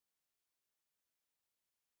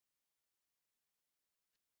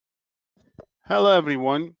Hello,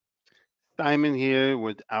 everyone. Simon here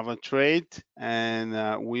with AvaTrade,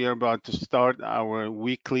 and we are about to start our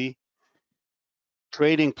weekly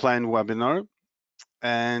trading plan webinar.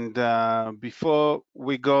 And before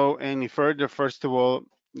we go any further, first of all,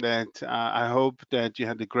 that I hope that you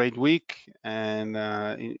had a great week and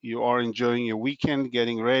you are enjoying your weekend,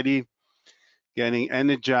 getting ready, getting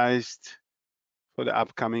energized for the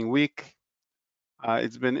upcoming week.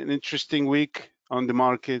 It's been an interesting week on the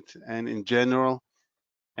market and in general.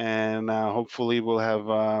 And hopefully we'll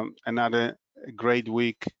have another great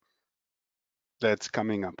week that's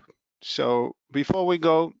coming up. So before we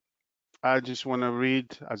go, I just want to read,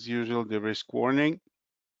 as usual, the risk warning,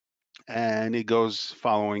 and it goes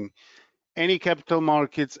following. Any capital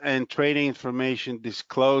markets and trading information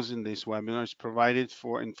disclosed in this webinar is provided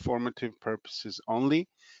for informative purposes only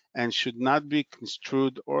and should not be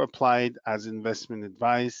construed or applied as investment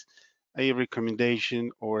advice, a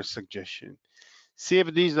recommendation, or suggestion.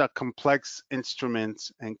 CFDs are complex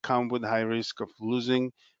instruments and come with high risk of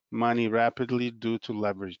losing money rapidly due to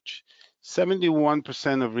leverage.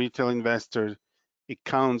 71% of retail investor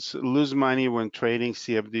accounts lose money when trading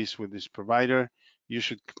CFDs with this provider. You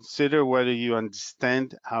should consider whether you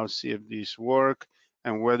understand how CFDs work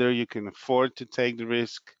and whether you can afford to take the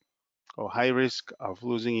risk or high risk of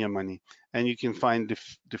losing your money. And you can find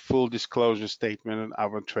the full disclosure statement at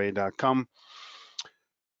avatrade.com.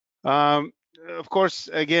 Um, of course,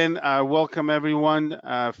 again, welcome everyone.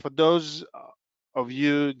 For those of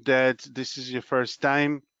you that this is your first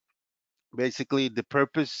time, basically the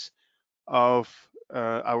purpose of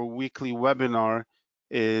our weekly webinar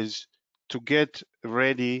is to get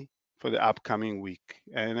ready for the upcoming week.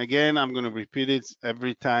 And again, I'm going to repeat it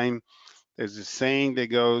every time. There's a saying that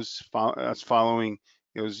goes as following: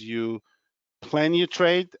 it goes, you plan your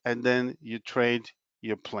trade and then you trade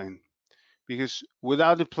your plan, because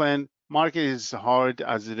without a plan, market is hard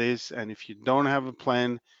as it is, and if you don't have a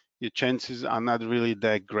plan, your chances are not really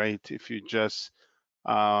that great if you just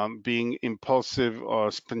being impulsive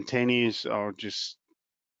or spontaneous or just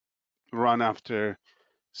run after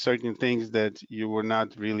certain things that you were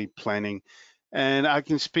not really planning. And I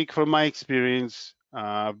can speak from my experience.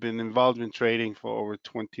 I've been involved in trading for over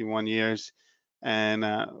 21 years. And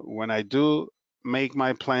when I do make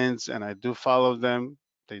my plans and I do follow them,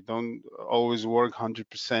 they don't always work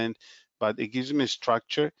 100%, but it gives me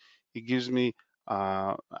structure. It gives me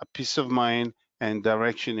a peace of mind and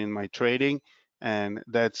direction in my trading. And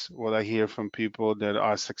that's what I hear from people that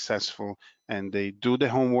are successful and they do the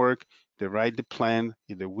homework, they write the plan,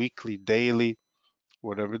 either weekly, daily,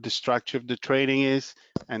 whatever the structure of the trading is,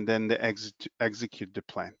 and then they execute the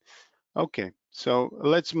plan. Okay, so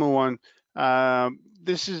let's move on.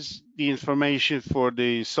 This is the information for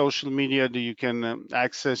the social media that you can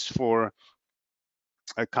access for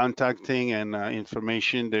contacting and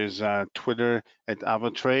information. There's Twitter at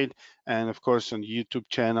AvaTrade, and of course on YouTube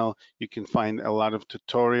channel you can find a lot of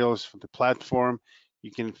tutorials for the platform. You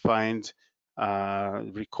can find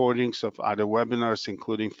recordings of other webinars,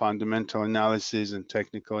 including fundamental analysis and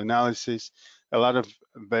technical analysis. A lot of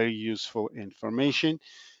very useful information.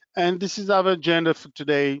 And this is our agenda for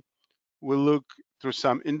today. We'll look through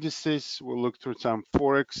some indices. We'll look through some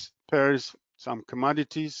Forex pairs, some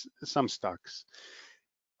commodities, some stocks.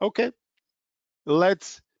 Okay,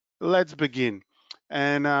 let's begin.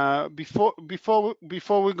 And before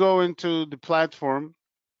we go into the platform,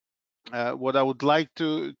 what I would like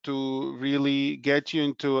to really get you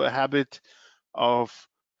into a habit of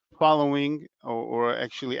following or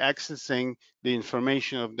actually accessing the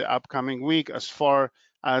information of the upcoming week as far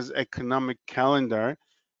as economic calendar.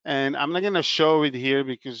 And I'm not going to show it here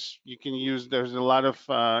because you can use, there's a lot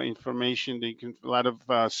of information that you can, a lot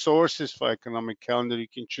of sources for economic calendar. You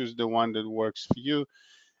can choose the one that works for you.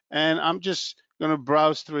 And I'm just going to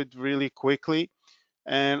browse through it really quickly.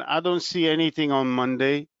 And I don't see anything on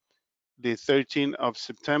Monday, the 13th of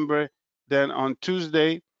September. Then on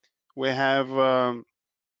Tuesday, we have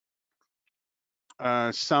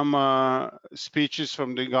some speeches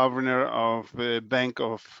from the governor of the Bank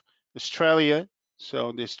of Australia.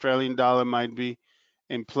 So the Australian dollar might be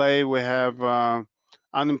in play. We have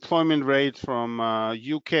unemployment rate from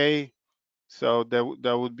UK. So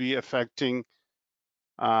that would be affecting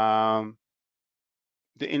um,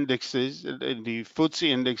 the indexes, the FTSE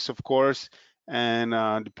index, of course, and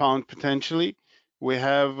the pound potentially. We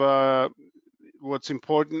have what's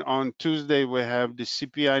important on Tuesday, we have the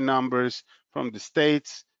CPI numbers from the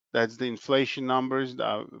States. That's the inflation numbers that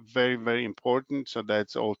are very, very important. So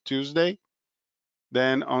that's all Tuesday.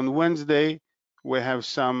 Then on Wednesday, we have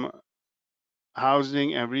some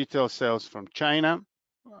housing and retail sales from China.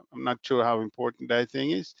 I'm not sure how important that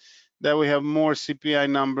thing is. Then we have more CPI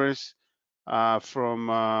numbers from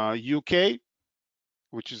UK,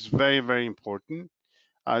 which is very, very important.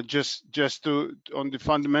 Just to on the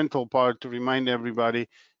fundamental part to remind everybody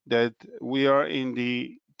that we are in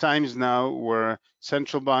the times now where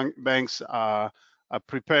central banks are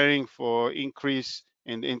preparing for increase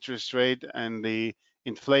in the interest rate, and the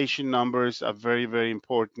inflation numbers are very, very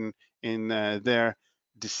important in their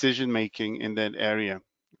decision making in that area.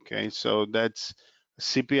 Okay, so that's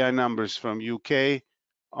CPI numbers from UK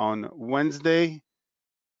on Wednesday.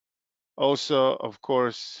 Also, of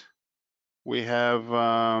course, we have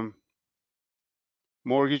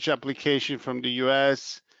mortgage application from the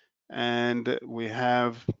US, and we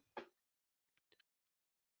have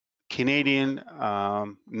Canadian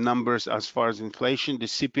numbers as far as inflation. The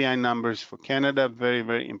CPI numbers for Canada, very,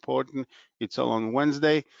 very important. It's all on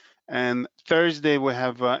Wednesday. And Thursday, we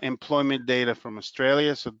have employment data from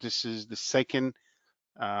Australia. So this is the second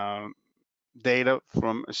data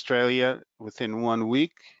from Australia within 1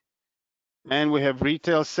 week. And we have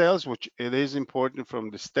retail sales, which it is important from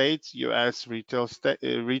the States, US retail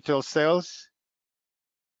sales.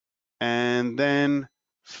 And then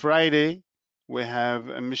Friday, we have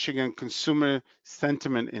a Michigan Consumer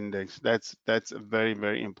Sentiment Index. That's a very,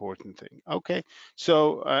 very important thing. Okay,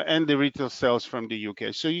 so and the retail sales from the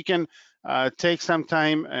UK. So you can take some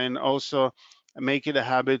time and also make it a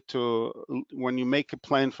habit to, when you make a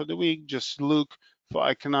plan for the week, just look for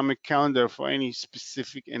economic calendar for any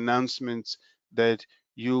specific announcements that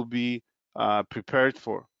you'll be prepared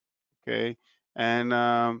for. Okay, and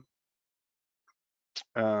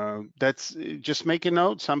that's just make a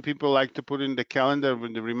note. Some people like to put in the calendar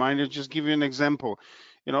with the reminder. Just give you an example.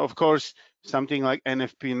 Of course, something like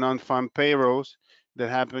NFP non-farm payrolls that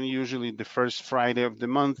happen usually the first Friday of the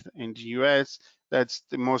month in the US. That's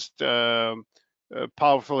the most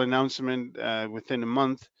powerful announcement within a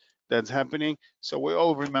month that's happening. So we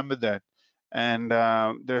all remember that. And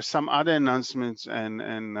there are some other announcements and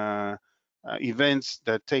events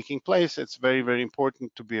that are taking place. It's very, very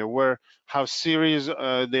important to be aware how serious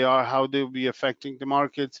they are, how they'll be affecting the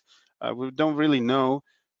markets. We don't really know,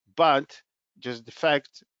 but just the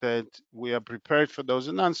fact that we are prepared for those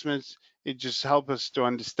announcements, it just helps us to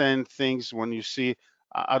understand things when you see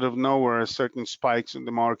out of nowhere certain spikes in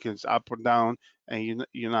the markets up or down, and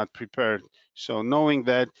you're not prepared. So knowing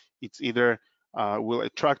that, it's either will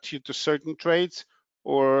attract you to certain trades,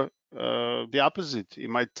 or the opposite. It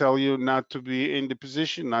might tell you not to be in the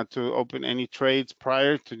position, not to open any trades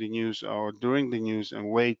prior to the news or during the news, and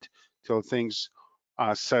wait till things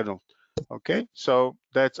are settled. Okay, so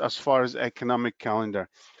that's as far as economic calendar.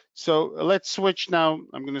 So let's switch now.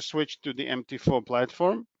 I'm going to switch to the MT4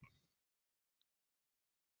 platform,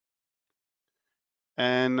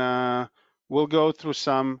 and we'll go through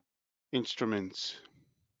some instruments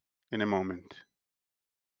in a moment.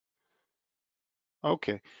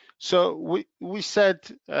 Okay, so we said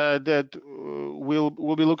that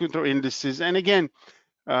we'll be looking through indices, and again,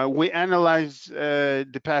 we analyzed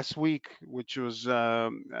the past week, which was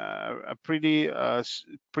a pretty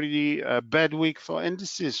bad week for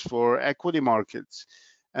indices, for equity markets.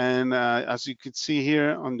 And as you could see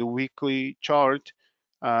here on the weekly chart,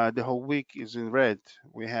 the whole week is in red.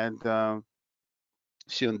 We had,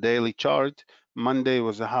 see on daily chart, Monday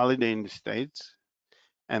was a holiday in the States,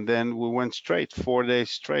 and then we went straight 4 days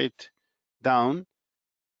straight down,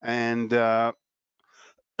 and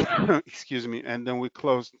excuse me, and then we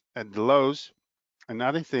closed at the lows.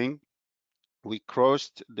 Another thing, we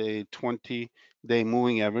crossed the 20-day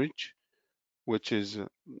moving average, which is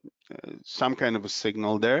some kind of a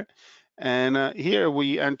signal there. And here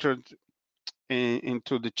we entered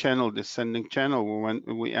into the channel, descending channel. When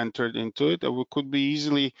we entered into it, we could be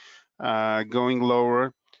easily going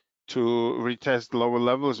lower to retest lower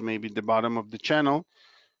levels, maybe the bottom of the channel.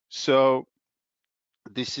 So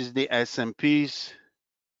this is the S&Ps.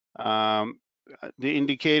 The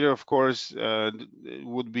indicator, of course,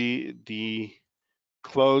 would be the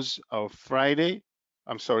close of Friday.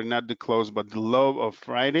 I'm sorry, not the close, but the low of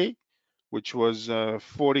Friday, which was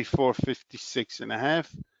 44.56 and a half.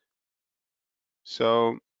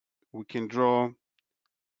 So we can draw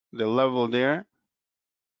the level there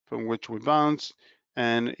from which we bounce.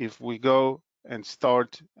 And if we go and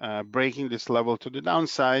start breaking this level to the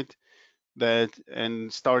downside,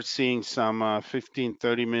 and start seeing some 15,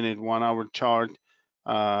 30-minute, 1-hour chart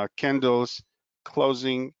candles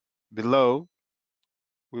closing below,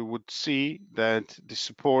 we would see that the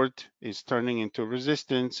support is turning into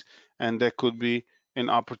resistance, and there could be an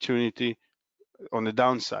opportunity on the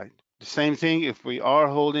downside. The same thing if we are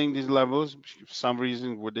holding these levels, for some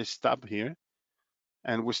reason would they stop here,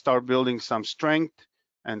 and we start building some strength,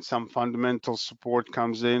 and some fundamental support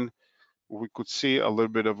comes in, we could see a little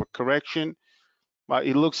bit of a correction. But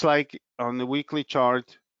it looks like on the weekly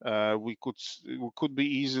chart, we could be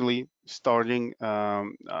easily starting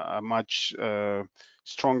a much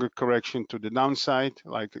stronger correction to the downside.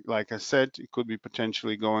 Like I said, it could be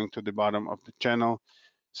potentially going to the bottom of the channel.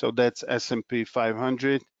 So that's S&P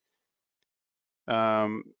 500,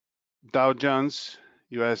 Dow Jones,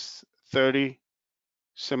 US 30,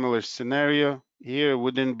 similar scenario. Here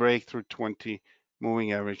we didn't break through 20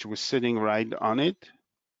 moving average. We're sitting right on it.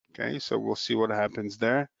 Okay, so we'll see what happens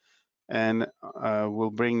there. And we'll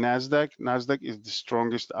bring Nasdaq. Nasdaq is the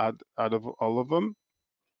strongest out of all of them.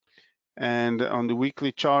 And on the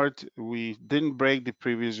weekly chart, we didn't break the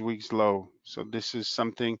previous week's low. So this is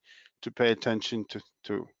something to pay attention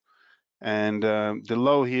to. And the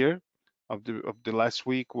low here of the last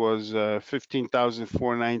week was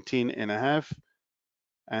 15,419 and a half,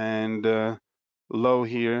 and low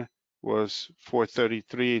here was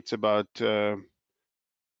 433. It's about 12,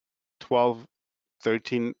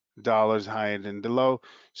 $13 higher than the low.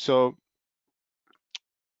 So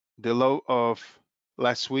the low of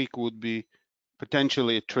last week would be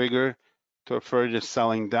potentially a trigger to a further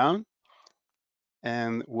selling down,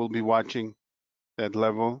 and we'll be watching that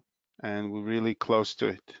level, and we're really close to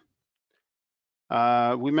it.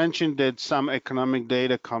 We mentioned that some economic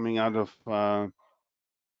data coming out of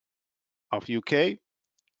UK,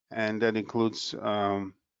 and that includes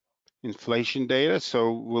inflation data.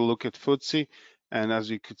 So we'll look at FTSE, and as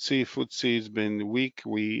you could see, FTSE has been weak.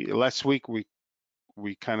 Last week we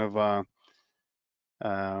kind of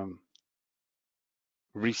um,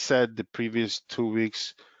 reset the previous 2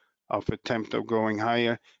 weeks of attempt of going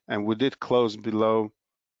higher, and we did close below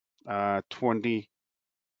 20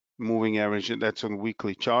 moving average. That's on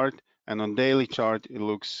weekly chart, and on daily chart it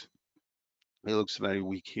looks very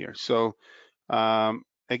weak here. So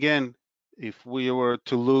again, if we were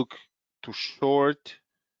to look to short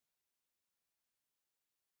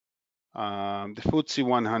the FTSE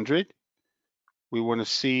 100, we want to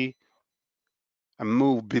see a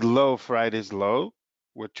move below Friday's low,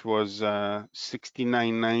 which was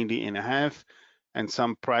 69.90 and a half, and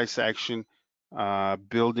some price action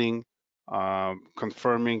building,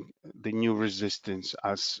 confirming the new resistance.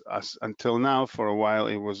 As until now, for a while,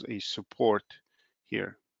 it was a support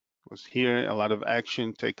here. It was here, a lot of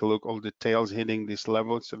action. Take a look, all the tails hitting this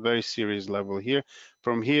level. It's a very serious level here.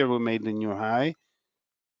 From here, we made the new high,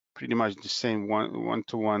 pretty much the same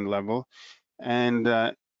one-to-one level,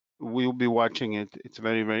 and we'll be watching it. It's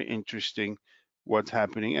very, very interesting what's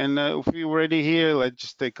happening. And if we're already here, let's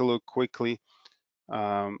just take a look quickly.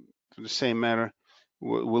 For the same matter,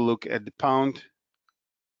 we'll look at the pound,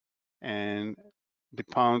 and the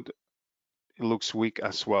pound, it looks weak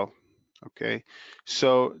as well. Okay,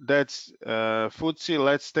 so that's FTSE.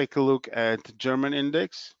 Let's take a look at German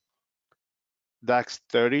index, DAX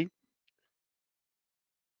 30.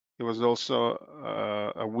 It was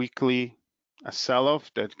also a weekly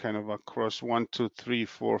sell-off that kind of across 1, 2, 3,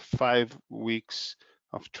 4, 5 weeks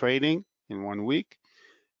of trading in 1 week.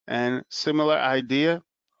 And similar idea,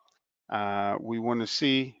 we want to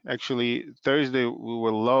see, actually Thursday we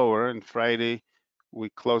were lower and Friday we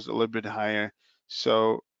closed a little bit higher.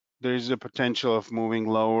 So there's a potential of moving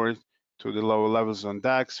lower to the lower levels on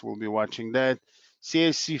DAX. We'll be watching that.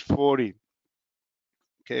 CAC 40.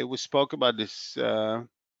 Okay, we spoke about this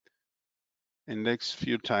index a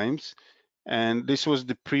few times, and this was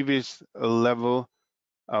the previous level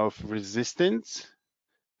of resistance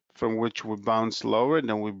from which we bounced lower,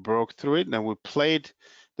 then we broke through it, then we played.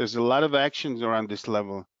 There's a lot of actions around this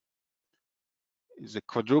level. It's a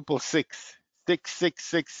quadruple six,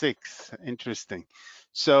 6666. Interesting.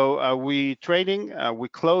 So we trading, we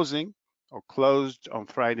closing or closed on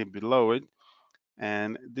Friday below it,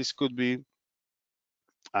 and this could be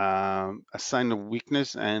a sign of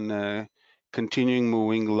weakness and continuing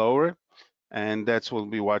moving lower, and that's what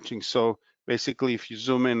we'll be watching. So basically, if you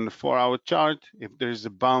zoom in the 4-hour chart, if there's a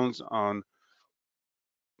bounce on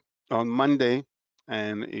Monday,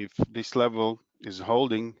 and if this level is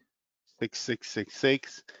holding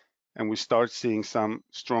 6666, and we start seeing some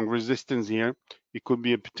strong resistance here, it could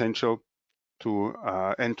be a potential to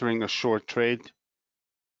entering a short trade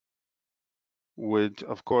with,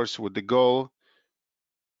 of course, with the goal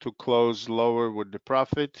to close lower with the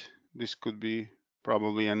profit. This could be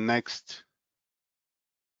probably a next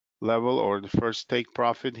level or the first take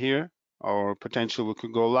profit here, or potentially we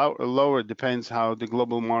could go lower. Depends how the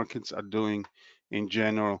global markets are doing in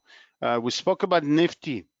general. We spoke about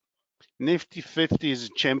Nifty. Nifty 50 is a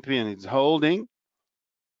champion. It's holding.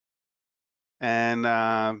 And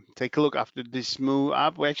take a look after this move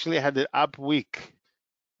up. We actually had an up week.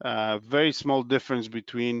 Very small difference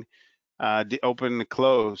between the open and the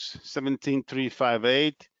close.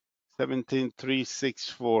 17,358,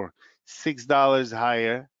 17,364, $6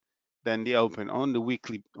 higher than the open on the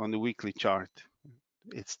weekly chart.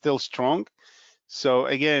 It's still strong. So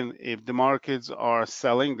again, if the markets are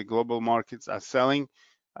selling, the global markets are selling,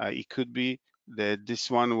 it could be that this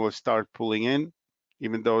one will start pulling in,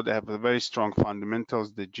 even though they have a very strong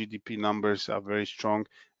fundamentals. The GDP numbers are very strong,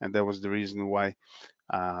 and that was the reason why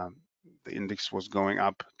the index was going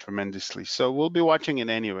up tremendously. So we'll be watching it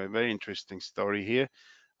anyway. Very interesting story here.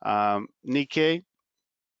 Nikkei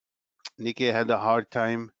had a hard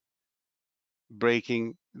time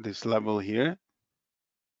breaking this level here.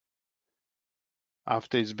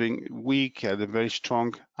 After it's been weak, had a very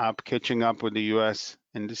strong up, catching up with the US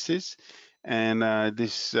indices. And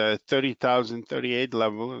this 30,000, 38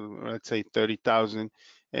 level, let's say 30,000,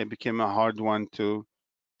 it became a hard one to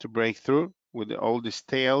break through with all these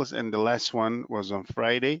tails. And the last one was on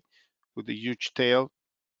Friday with a huge tail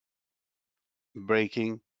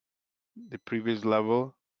breaking the previous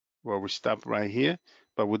level where we stopped right here,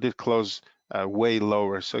 but we did close way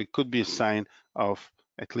lower. So it could be a sign of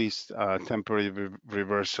at least temporary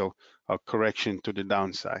reversal or correction to the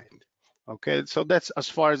downside. Okay, so that's as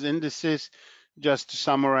far as indices. Just to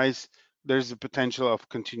summarize, there's a potential of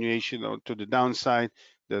continuation to the downside.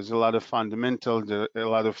 There's a lot of fundamentals, a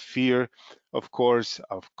lot of fear, of course,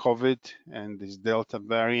 of COVID and this Delta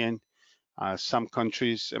variant. Some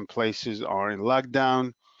countries and places are in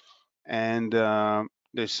lockdown, and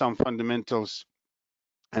there's some fundamentals,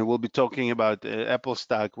 and we'll be talking about Apple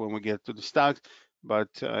stock when we get to the stocks. But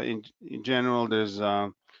in general, there's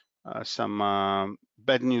some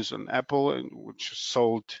bad news on Apple, which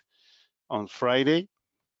sold on Friday.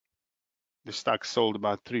 The stock sold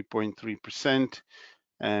about 3.3%,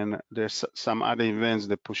 and there's some other events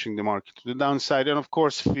that are pushing the market to the downside, and of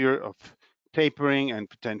course, fear of tapering and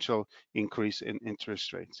potential increase in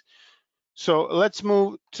interest rates. So let's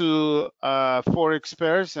move to Forex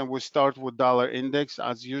pairs, and we'll start with dollar index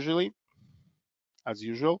as usual.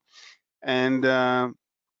 And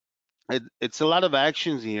it's a lot of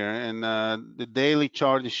actions here, and the daily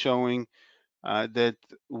chart is showing that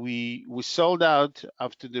we sold out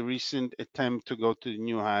after the recent attempt to go to the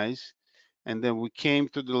new highs, and then we came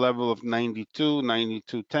to the level of 92,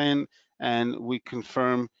 92.10, and we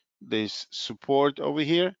confirmed this support over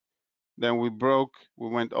here. Then we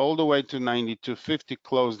went all the way to 92.50,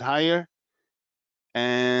 closed higher,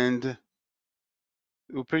 and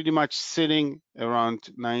we're pretty much sitting around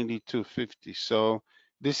 92.50. So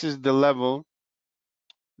this is the level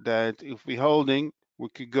that if we're holding, we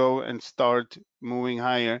could go and start moving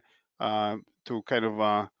higher to kind of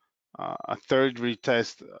a third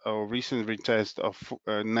retest or recent retest of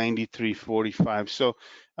 93.45. So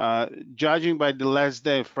judging by the last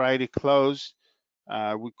day, Friday close,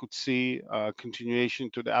 we could see a continuation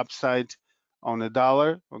to the upside on the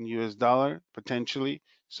dollar, on US dollar, potentially.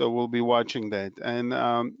 So we'll be watching that. And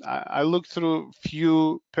I looked through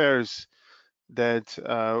few pairs that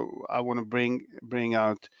I want to bring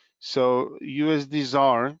out. So USD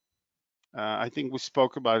ZAR, I think we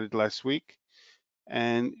spoke about it last week,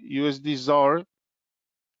 and USD ZAR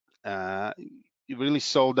it really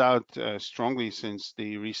sold out strongly since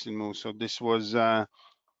the recent move. So this was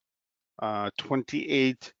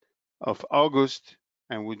 28th of August,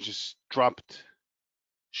 and we just dropped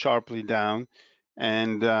sharply down,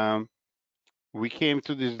 and we came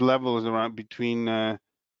to these levels around between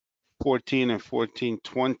 14 and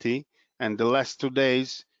 14.20, and the last 2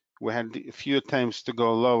 days we had a few attempts to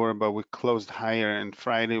go lower, but we closed higher, and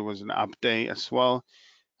Friday was an up day as well.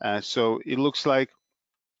 So it looks like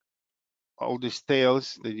all these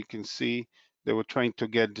tails that you can see, they were trying to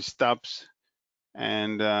get the stops,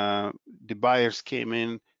 and the buyers came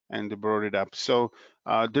in and they brought it up. So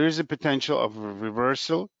there is a potential of a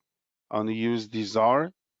reversal on the USD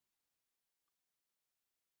ZAR,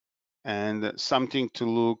 and something to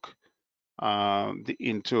look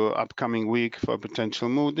into upcoming week for potential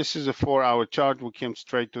move. This is a 4-hour chart. We came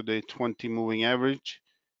straight to the 20 moving average,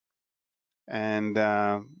 and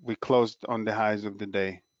we closed on the highs of the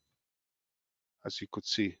day, as you could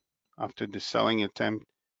see after the selling attempt.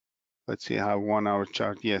 Let's see how 1-hour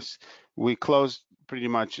chart. Yes, we closed pretty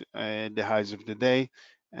much the highs of the day,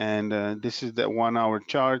 and this is the 1-hour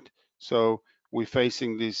chart. So we're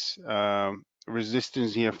facing this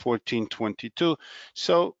resistance here, 1422.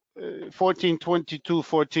 So 1422,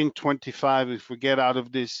 1425. If we get out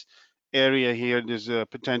of this area here, there's a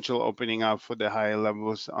potential opening up for the higher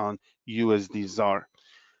levels on USD ZAR.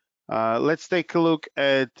 Let's take a look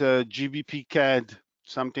at GBP CAD.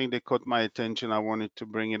 Something that caught my attention. I wanted to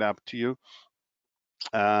bring it up to you.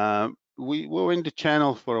 We were in the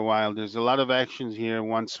channel for a while. There's a lot of actions here,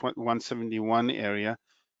 171 area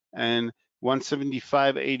and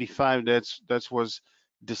 175.85. That was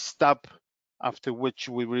the stop after which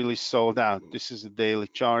we really sold out. This is a daily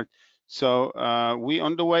chart. So we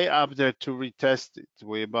on the way up there to retest it.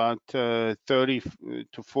 We're about 30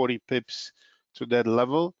 to 40 pips to that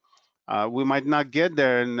level. We might not get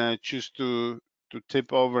there and choose to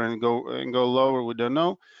tip over and go lower. We don't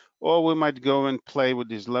know, or we might go and play with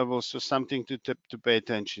these levels. So something to pay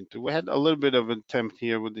attention to. We had a little bit of an attempt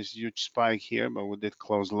here with this huge spike here, but we did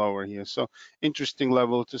close lower here. So interesting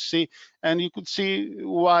level to see, and you could see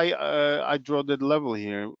why I draw that level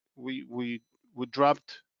here. We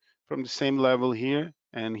dropped from the same level here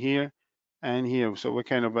and here and here. So we're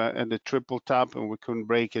kind of at the triple top and we couldn't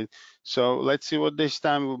break it. So let's see what this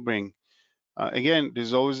time will bring. Again,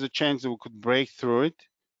 there's always a chance that we could break through it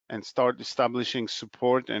and start establishing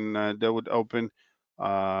support, and that would open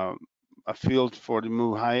uh, a field for the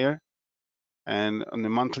move higher. And on the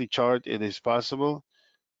monthly chart, it is possible.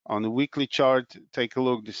 On the weekly chart, take a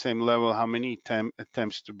look, the same level, how many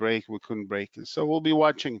attempts to break, we couldn't break it. So we'll be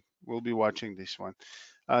watching this one.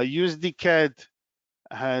 USD CAD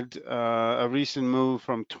had a recent move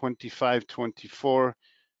from 25.24.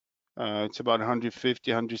 It's about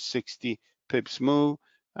 150, 160 pips move.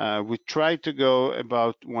 We tried to go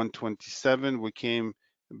about 127. We came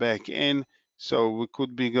back in, so we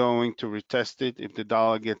could be going to retest it if the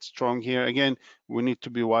dollar gets strong here. Again, we need to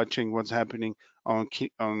be watching what's happening on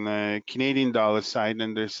Canadian dollar side,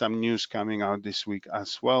 and there's some news coming out this week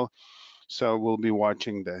as well. So we'll be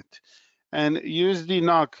watching that. And USD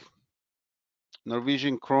NOK,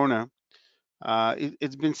 Norwegian krona,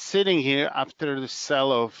 it's been sitting here after the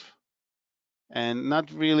sell-off and not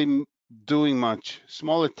really doing much.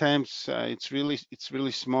 Small attempts. It's really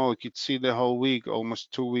small. You could see the whole week,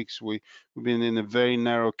 almost 2 weeks. We've been in a very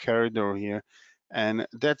narrow corridor here, and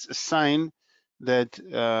that's a sign that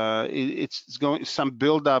it's going. Some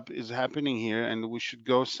buildup is happening here, and we should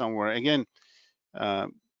go somewhere. Again, uh,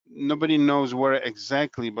 nobody knows where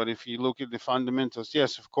exactly, but if you look at the fundamentals,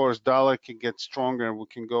 yes, of course, dollar can get stronger. We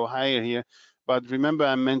can go higher here. But remember,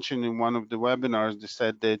 I mentioned in one of the webinars, they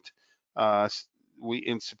said that we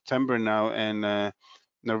in September now, and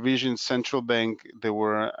Norwegian central bank, they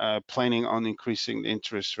were planning on increasing the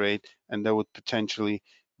interest rate, and that would potentially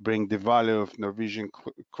bring the value of Norwegian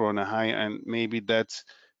krona high, and maybe that's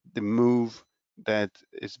the move that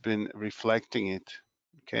has been reflecting it.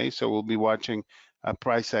 Okay, so we'll be watching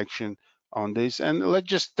price action on this. And let's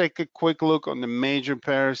just take a quick look on the major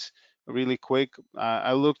pairs really quick.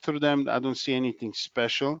 I looked through them. I don't see anything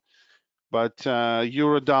special, but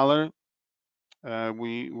euro dollar,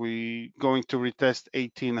 we going to retest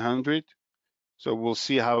 1800. So we'll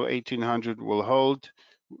see how 1800 will hold.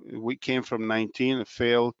 We came from 19, it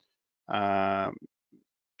failed.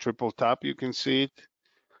 Triple top, you can see it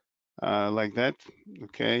like that.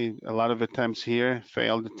 Okay, a lot of attempts here,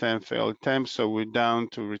 failed attempt. So we're down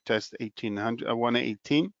to retest 1800,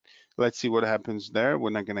 118. Let's see what happens there. We're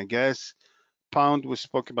not gonna guess. Pound, we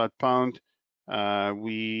spoke about pound.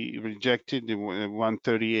 We rejected the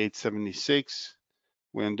 138.76.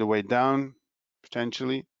 We're on the way down,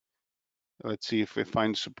 potentially. Let's see if we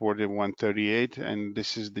find support at 138. And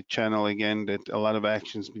this is the channel again that a lot of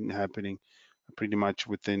action's been happening pretty much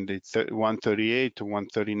within the 138 to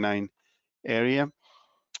 139 area.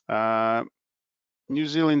 New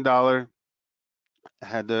Zealand dollar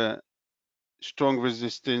had a strong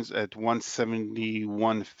resistance at 171.54,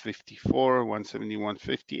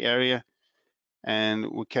 171.50 area, and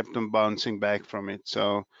we kept on bouncing back from it.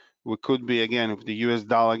 So we could be, again, with the US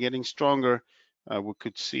dollar getting stronger, we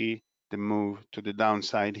could see the move to the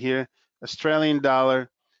downside here. Australian dollar,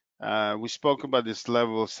 we spoke about this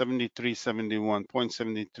level 73.71,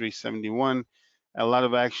 0.7371. A lot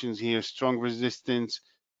of actions here, strong resistance.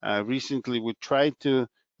 Recently, we tried to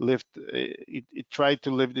lift, it tried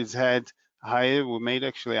to lift its head higher. We made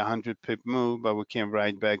actually a 100 pip move, but we came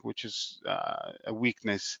right back, which is a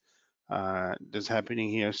weakness that's happening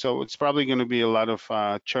here. So it's probably going to be a lot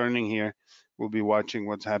of churning here. We'll be watching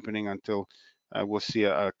what's happening until we'll see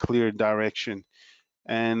a clear direction.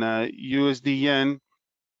 And USD yen,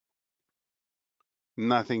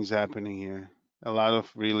 nothing's happening here. A lot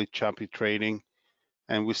of really choppy trading,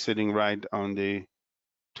 and we're sitting right on the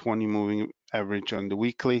 20 moving average on the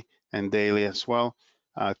weekly and daily as well.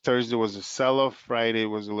 Thursday was a sell-off. Friday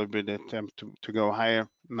was a little bit attempt to go higher.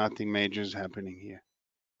 Nothing major is happening here.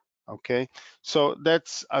 Okay, so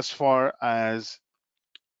that's as far as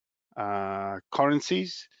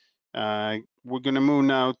currencies. We're going to move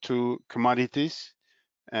now to commodities,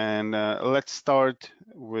 and let's start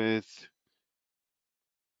with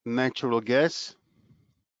natural gas,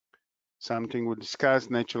 something we discussed.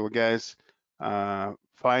 Natural gas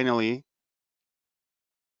finally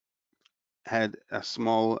had a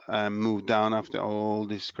small move down after all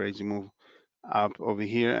this crazy move up over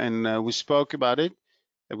here, and we spoke about it.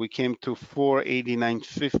 We came to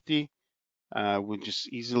 489.50. We just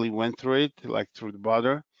easily went through it, like through the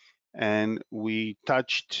border, and we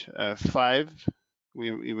touched 5.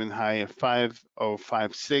 We were even higher,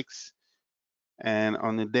 5.056. And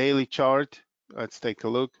on the daily chart, let's take a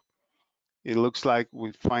look. It looks like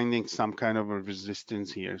we're finding some kind of a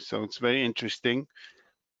resistance here. So it's very interesting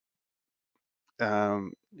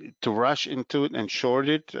to rush into it and short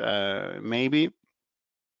it. Maybe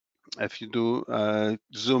if you do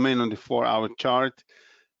zoom in on the 4-hour chart,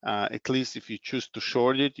 at least if you choose to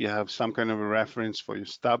short it, you have some kind of a reference for your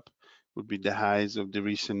stop, would be the highs of the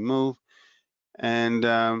recent move. And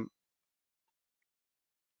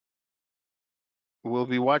we'll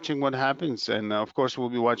be watching what happens. And of course, we'll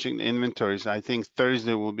be watching the inventories. I think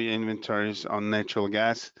Thursday will be inventories on natural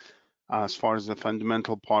gas as far as the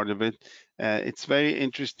fundamental part of it. It's very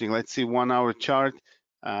interesting. Let's see 1-hour chart.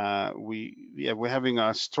 We're having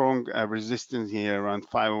a strong resistance here around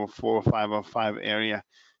 504, 505 area.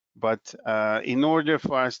 But in order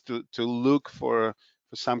for us to look for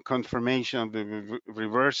some confirmation of the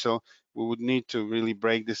reversal, we would need to really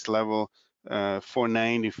break this level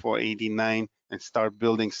 490, 489, and start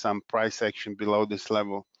building some price action below this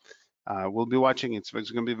level. We'll be watching it. So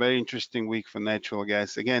it's going to be a very interesting week for natural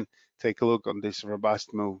gas. Again, take a look on this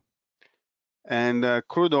robust move. And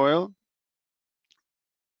crude oil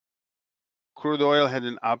had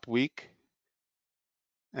an up week.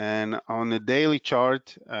 And on the daily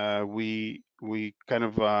chart, we kind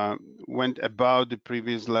of went above the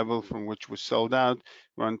previous level from which we sold out,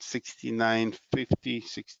 around 69.50,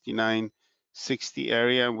 69.60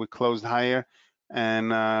 area. We closed higher,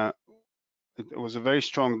 and it was a very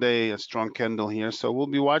strong day, a strong candle here. So we'll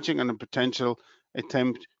be watching on a potential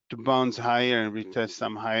attempt to bounce higher and retest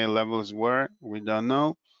some higher levels where we don't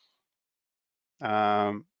know.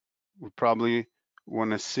 We probably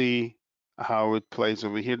want to see how it plays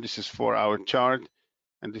over here. This is 4-hour chart,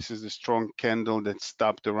 and this is the strong candle that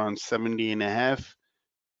stopped around 70 and a half.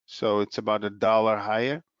 So it's about $1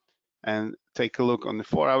 higher. And take a look on the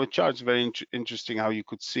 4-hour chart. It's very interesting how you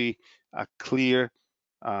could see a clear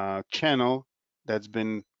channel that's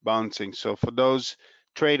been bouncing. So for those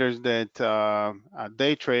traders that are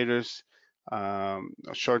day traders,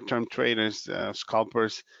 short-term traders,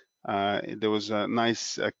 scalpers, there was a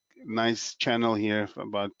nice channel here for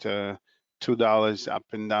about $2 up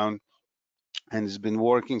and down, and it's been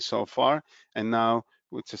working so far. And now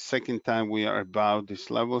it's the second time we are above this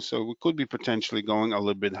level, so we could be potentially going a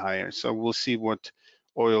little bit higher. So we'll see what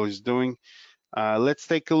oil is doing. Let's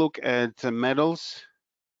take a look at metals.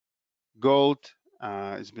 Gold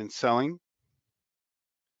has been selling,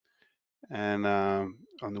 and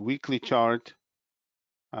on the weekly chart,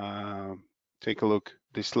 take a look.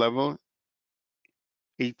 This level,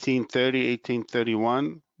 1830,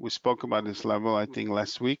 1831. We spoke about this level, I think,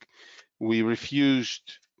 last week. We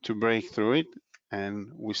refused to break through it,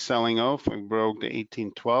 and we're selling off. We broke the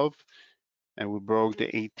 1812, and we broke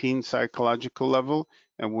the 18 psychological level,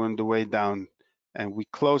 and we're on the way down. And we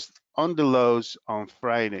closed on the lows on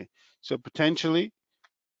Friday. So potentially,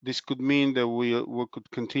 this could mean that we could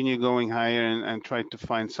continue going higher and try to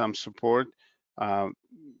find some support. The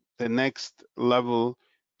next level,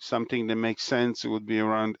 something that makes sense, it would be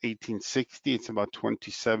around 1860. It's about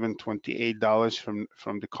 $27, $28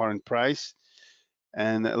 from the current price.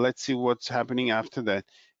 And let's see what's happening after that.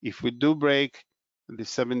 If we do break the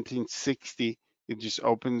 1760, it just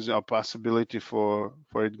opens a possibility for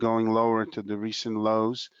it going lower to the recent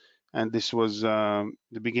lows. And this was the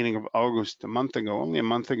beginning of August, a month ago, only a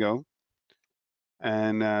month ago.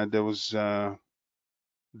 And there was the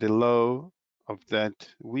low of that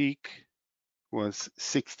week was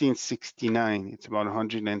 1669. It's about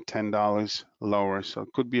 $110 lower. So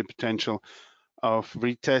it could be a potential of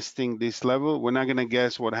retesting this level. We're not going to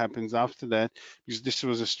guess what happens after that because this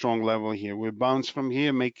was a strong level here. We bounced from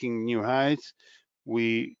here, making new highs.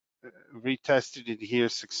 We retested it here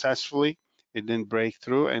successfully. It didn't break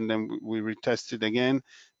through, and then we retested again,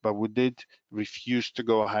 but we did refuse to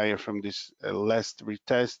go higher from this last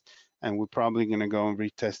retest, and we're probably going to go and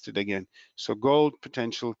retest it again. So gold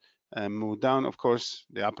potential move down. Of course,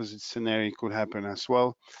 the opposite scenario could happen as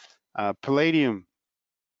well. Palladium,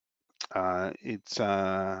 it's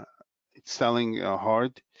selling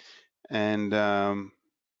hard, and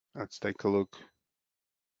let's take a look.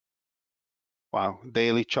 Wow,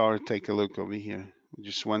 daily chart, take a look over here. We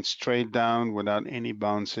just went straight down without any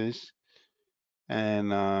bounces.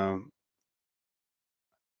 and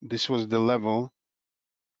this was the level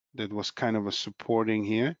that was kind of a supporting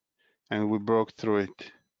here, and we broke through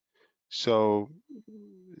it. So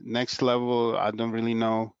next level, I don't really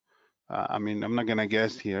know. I mean, I'm not gonna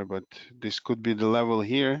guess here, but this could be the level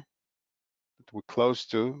here that we're close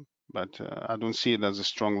to, but I don't see it as a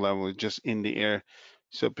strong level. It's just in the air.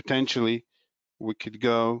 So potentially we could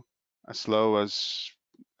go as low as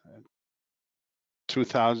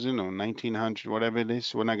 2000 or 1900, whatever it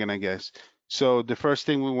is. We're not gonna guess. So the first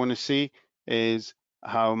thing we want to see is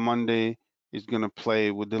how Monday is gonna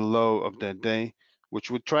play with the low of that day,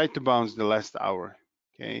 which would try to bounce the last hour.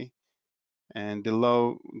 Okay, and the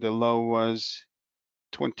low was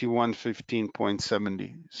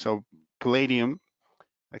 2115.70. So palladium,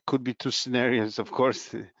 it could be two scenarios, of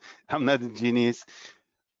course. I'm not a genius.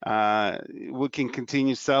 We can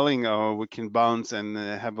continue selling, or we can bounce and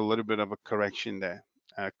have a little bit of a correction there.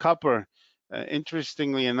 Copper,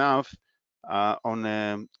 interestingly enough, on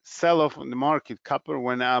a sell-off on the market, copper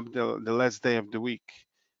went up the last day of the week,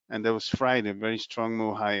 and that was Friday, very strong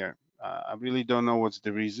move higher. I really don't know what's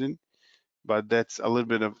the reason, but that's a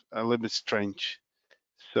little bit strange.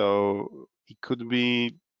 So it could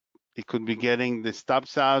be getting the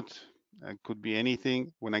stops out. It could be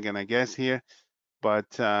anything. We're not gonna guess here, but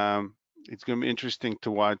it's gonna be interesting to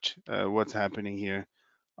watch what's happening here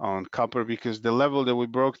on copper, because the level that we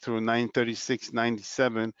broke through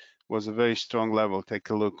 936.97 was a very strong level. Take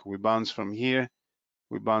a look. We bounced from here.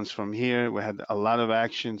 We bounced from here. We had a lot of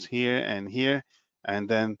actions here, and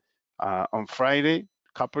then on Friday,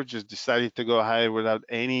 copper just decided to go higher without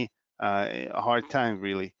any hard time,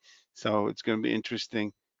 really. So it's going to be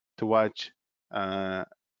interesting to watch uh,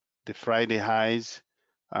 the Friday highs.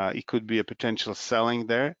 It could be a potential selling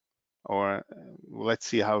there, or let's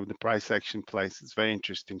see how the price action plays. It's very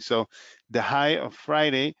interesting. So the high of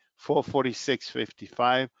Friday,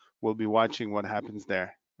 446.55. We'll be watching what happens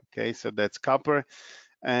there. Okay, so that's copper.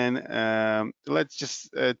 And let's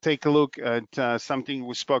just take a look at something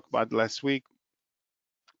we spoke about last week.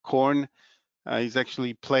 Corn is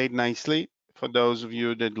actually played nicely. For those of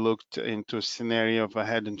you that looked into a scenario of a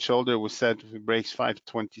head and shoulder, we said if it breaks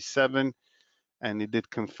 527, and it did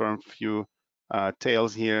confirm a few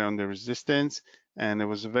tails here on the resistance, and it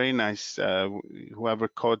was a very nice, whoever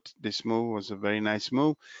caught this move was a very nice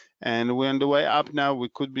move, and we're on the way up now. We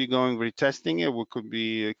could be going retesting it, we could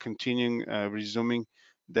be continuing resuming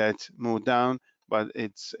that move down, but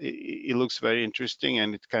it looks very interesting,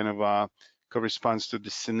 and it kind of corresponds to the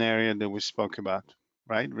scenario that we spoke about,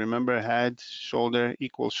 right? Remember, head, shoulder,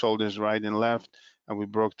 equal shoulders right and left, and we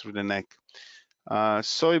broke through the neck.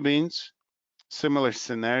 Soybeans, similar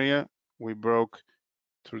scenario. We broke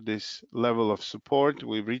through this level of support.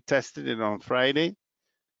 We retested it on Friday,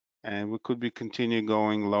 and we could be continue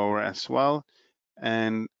going lower as well.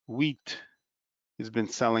 And wheat has been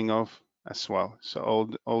selling off as well. So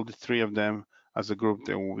all the three of them as a group,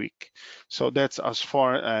 they were weak. So that's as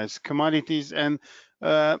far as commodities. And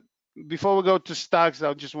before we go to stocks,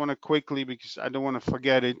 I just want to quickly, because I don't want to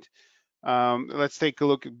forget it, let's take a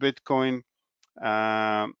look at Bitcoin.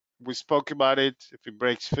 We spoke about it. If it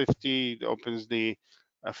breaks 50, it opens the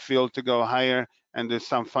field to go higher. And there's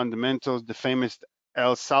some fundamentals. The famous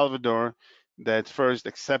El Salvador that first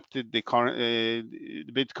accepted the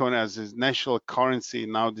Bitcoin as his national currency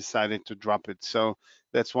now decided to drop it. So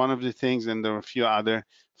that's one of the things. And there are a few other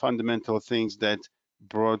fundamental things that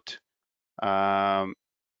brought um,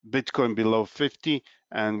 Bitcoin below 50,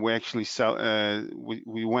 and we actually sell.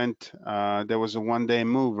 We went. There was a one-day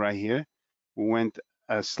move right here. We went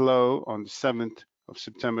as low on the 7th of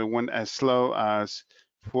September. Went as slow as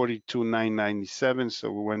 42,997.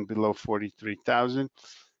 So we went below 43,000,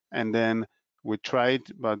 and then we tried,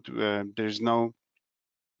 but there's no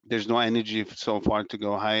energy so far to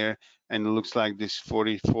go higher, and it looks like this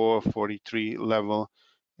 44, 43 level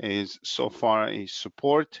is so far a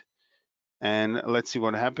support. And let's see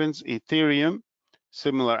what happens. Ethereum,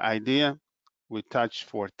 similar idea. We touched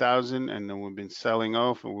 4,000, and then we've been selling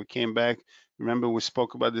off, and we came back. Remember, we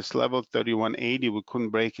spoke about this level 3180. We couldn't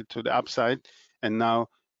break it to the upside, and now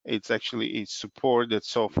it's actually a support that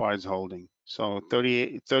so far is holding. So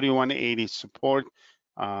 3180 support.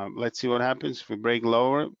 Let's see what happens. If we break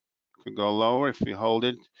lower, if we go lower, if we hold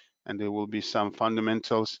it, and there will be some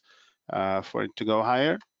fundamentals for it to go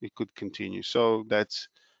higher, it could continue. So that's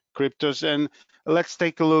cryptos. And let's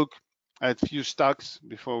take a look at a few stocks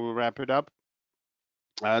before we wrap it up.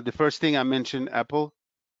 The first thing I mentioned, Apple.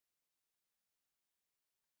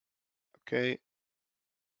 Okay,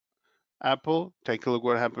 Apple. Take a look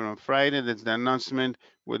what happened on Friday. That's the announcement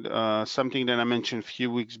with something that I mentioned a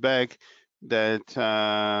few weeks back,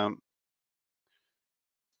 that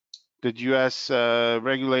the U.S.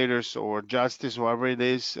 Regulators or justice, whoever it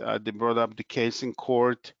is, they brought up the case in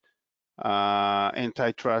court,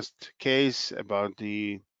 antitrust case about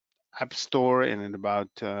the App Store and about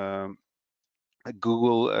a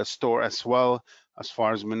Google store as well, as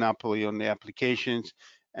far as monopoly on the applications.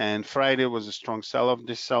 And Friday was a strong sell-off.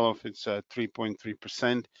 This sell-off is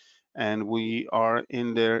 3.3%. And we are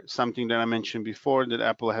in there, something that I mentioned before, that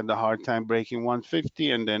Apple had a hard time breaking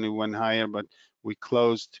 150, and then it went higher, but we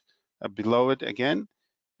closed below it again,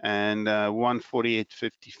 and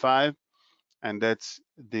 148.55, and that's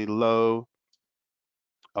the low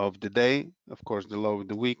of the day, of course, the low of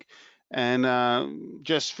the week. And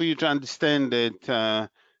just for you to understand that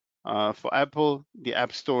for Apple, the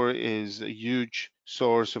App Store is a huge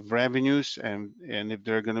source of revenues, and if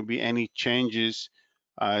there are going to be any changes,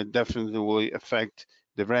 definitely will affect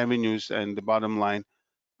the revenues and the bottom line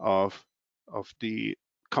of the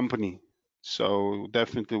company. So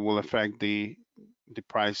definitely will affect the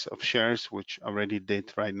price of shares, which already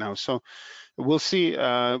did right now. So we'll see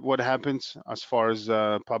what happens as far as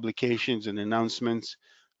publications and announcements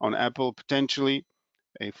on Apple. Potentially,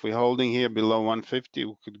 if we're holding here below 150,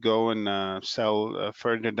 we could go and sell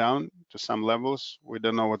further down to some levels. We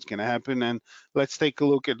don't know what's going to happen. And let's take a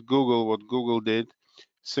look at Google, what Google did.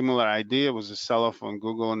 Similar idea, was a sell-off on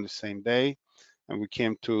Google on the same day, and we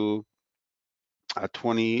came to a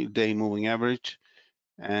 20-day moving average.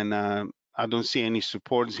 And I don't see any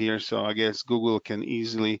supports here, so I guess Google can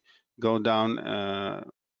easily go down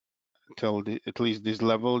till at least this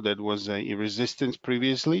level that was a resistance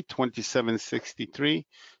previously, 27.63.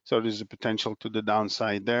 So there's a potential to the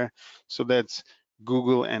downside there. So that's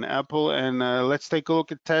Google and Apple. And let's take a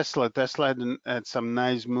look at Tesla. Tesla had some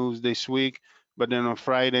nice moves this week, but then on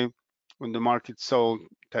Friday, when the market sold,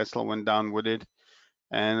 Tesla went down with it.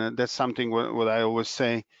 And that's something what I always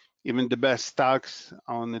say. Even the best stocks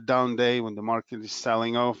on the down day, when the market is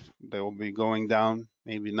selling off, they will be going down,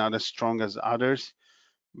 maybe not as strong as others,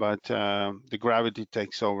 but the gravity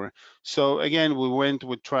takes over. So again,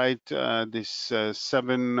 we tried this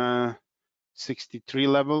 763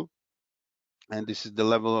 level, and this is the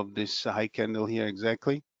level of this high candle here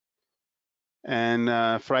exactly. And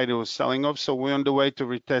Friday was selling off, so we're on the way to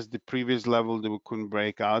retest the previous level that we couldn't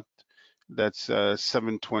break out. That's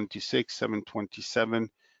 726,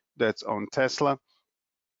 727. That's on Tesla.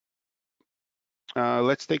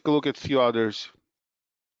 Let's take a look at a few others.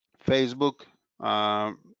 Facebook,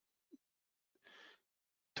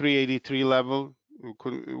 383 level. We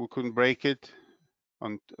couldn't break it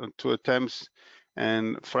on 2 attempts,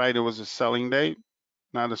 and Friday was a selling day,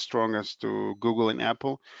 not as strong as to Google and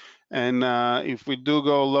Apple. And if we do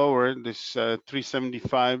go lower, this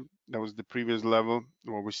 375, that was the previous level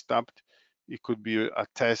where we stopped. It could be a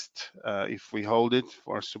test if we hold it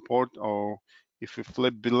for support, or if we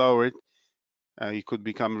flip below it, it could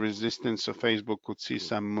become resistance. So Facebook could see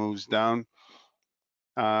some moves down.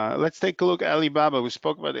 Let's take a look at Alibaba. We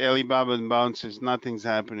spoke about Alibaba and bounces. Nothing's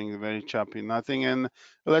happening, very choppy, nothing. And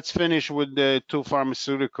let's finish with the two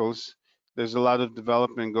pharmaceuticals. There's a lot of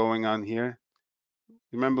development going on here.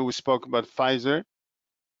 Remember we spoke about Pfizer,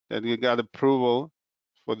 that we got approval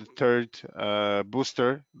for the third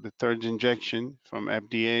booster, the third injection from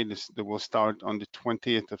FDA. This that will start on the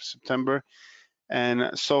 20th of September.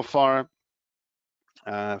 And so far,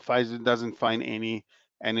 Pfizer doesn't find any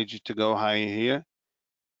energy to go higher here.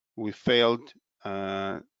 We failed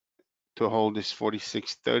to hold this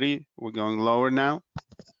 46.30. We're going lower now.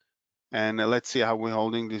 And let's see how we're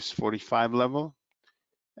holding this 45 level.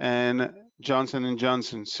 And Johnson &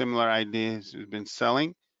 Johnson, similar ideas, has been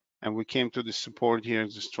selling. And we came to the support here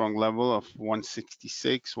as a strong level of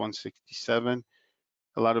 166, 167.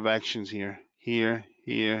 A lot of actions here. Here,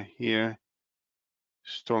 here, here.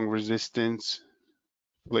 Strong resistance.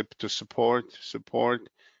 Flip to support, support.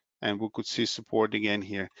 And we could see support again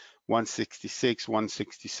here. 166,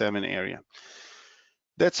 167 area.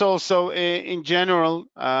 That's also in general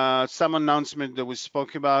some announcement that we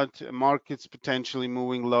spoke about, markets potentially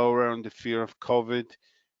moving lower on the fear of COVID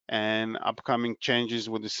and upcoming changes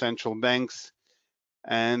with the central banks.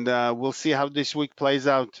 And we'll see how this week plays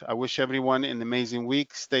out. I wish everyone an amazing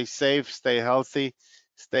week. Stay safe, stay healthy,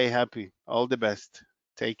 stay happy. All the best.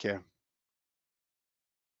 Take care.